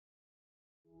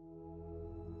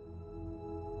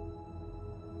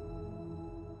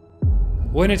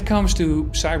When it comes to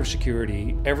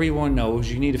cybersecurity, everyone knows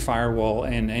you need a firewall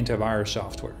and antivirus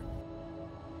software.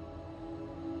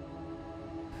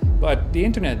 But the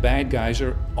internet bad guys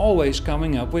are always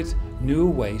coming up with new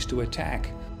ways to attack.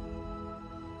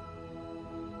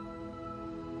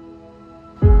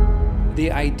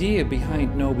 The idea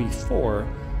behind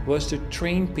KnowBe4 was to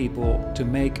train people to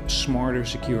make smarter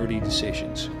security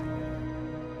decisions.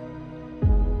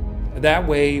 That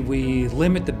way we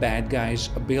limit the bad guys'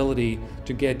 ability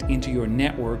to get into your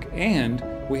network, and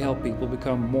we help people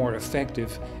become more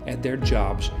effective at their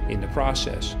jobs in the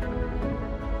process.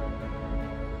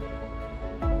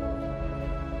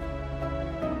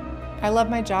 I love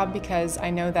my job because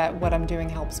I know that what I'm doing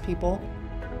helps people.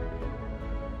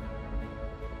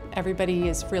 Everybody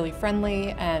is really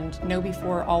friendly, and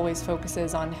KnowBe4 always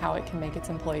focuses on how it can make its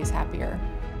employees happier.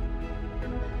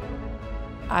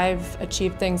 I've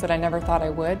achieved things that I never thought I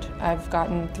would. I've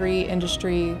gotten 3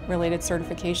 industry-related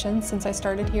certifications since I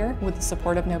started here with the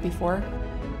support of KnowBe4.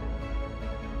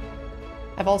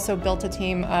 I've also built a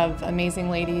team of amazing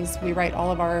ladies. We write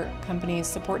all of our company's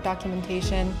support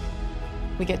documentation.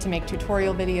 We get to make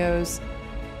tutorial videos.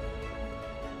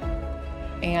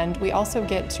 And we also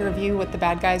get to review what the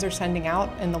bad guys are sending out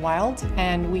in the wild,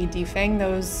 and we defang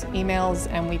those emails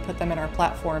and we put them in our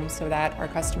platform so that our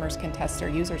customers can test their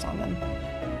users on them.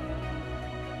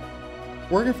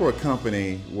 Working for a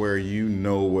company where you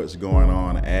know what's going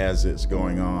on as it's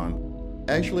going on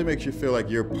actually makes you feel like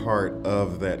you're part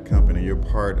of that company. You're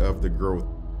part of the growth,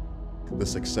 the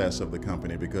success of the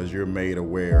company, because you're made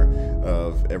aware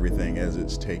of everything as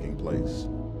it's taking place.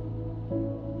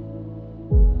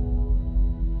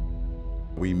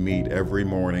 We meet every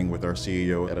morning with our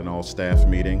CEO at an all-staff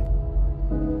meeting.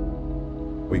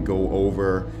 We go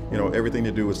over, everything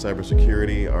to do with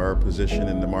cybersecurity, our position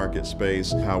in the market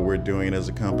space, how we're doing as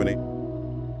a company.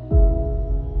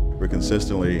 We're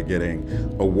consistently getting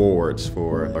awards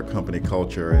for our company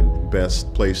culture and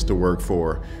best place to work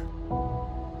for.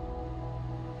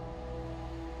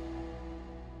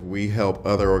 We help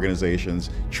other organizations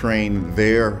train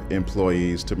their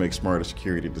employees to make smarter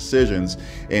security decisions,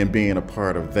 and being a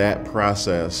part of that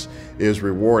process is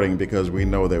rewarding because we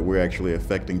know that we're actually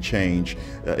affecting change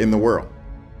in the world.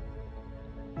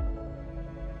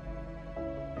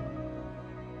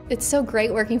 It's so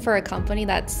great working for a company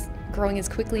that's growing as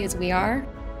quickly as we are.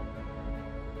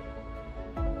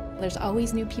 There's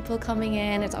always new people coming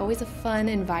in. It's always a fun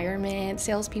environment.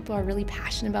 Salespeople are really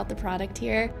passionate about the product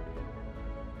here.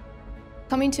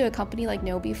 Coming to a company like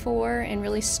KnowBe4 and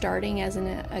really starting as an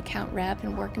account rep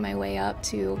and working my way up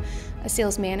to a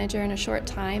sales manager in a short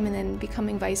time, and then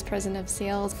becoming vice president of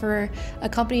sales, for a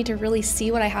company to really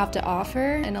see what I have to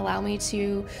offer and allow me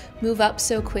to move up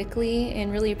so quickly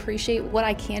and really appreciate what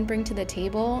I can bring to the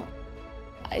table,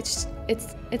 it's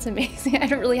amazing. I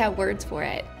don't really have words for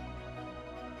it.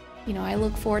 I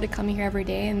look forward to coming here every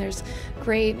day, and there's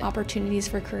great opportunities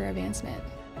for career advancement.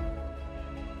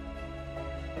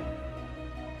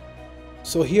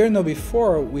 So here in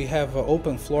KnowBe4, we have an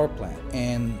open floor plan,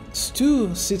 and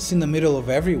Stu sits in the middle of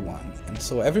everyone, and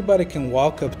so everybody can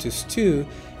walk up to Stu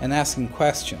and ask him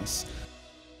questions.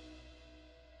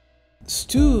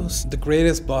 Stu's the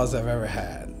greatest boss I've ever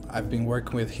had. I've been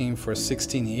working with him for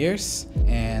 16 years,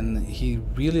 and he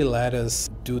really let us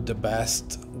do the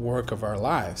best work of our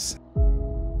lives.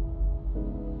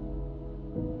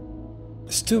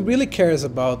 Stu really cares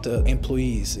about the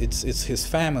employees. It's his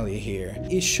family here.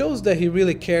 It shows that he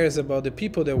really cares about the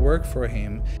people that work for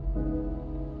him.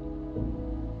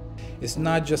 It's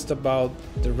not just about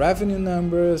the revenue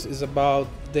numbers, it's about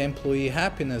the employee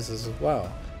happiness as well.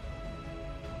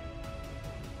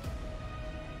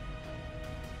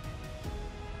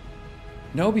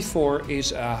 KnowBe4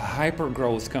 is a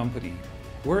hyper-growth company.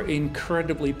 We're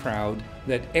incredibly proud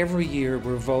that every year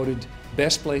we're voted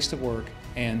best place to work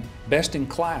and best in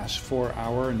class for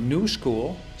our new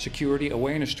school, security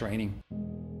awareness training.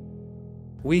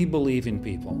 We believe in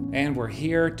people, and we're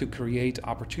here to create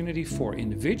opportunity for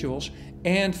individuals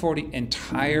and for the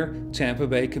entire Tampa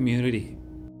Bay community.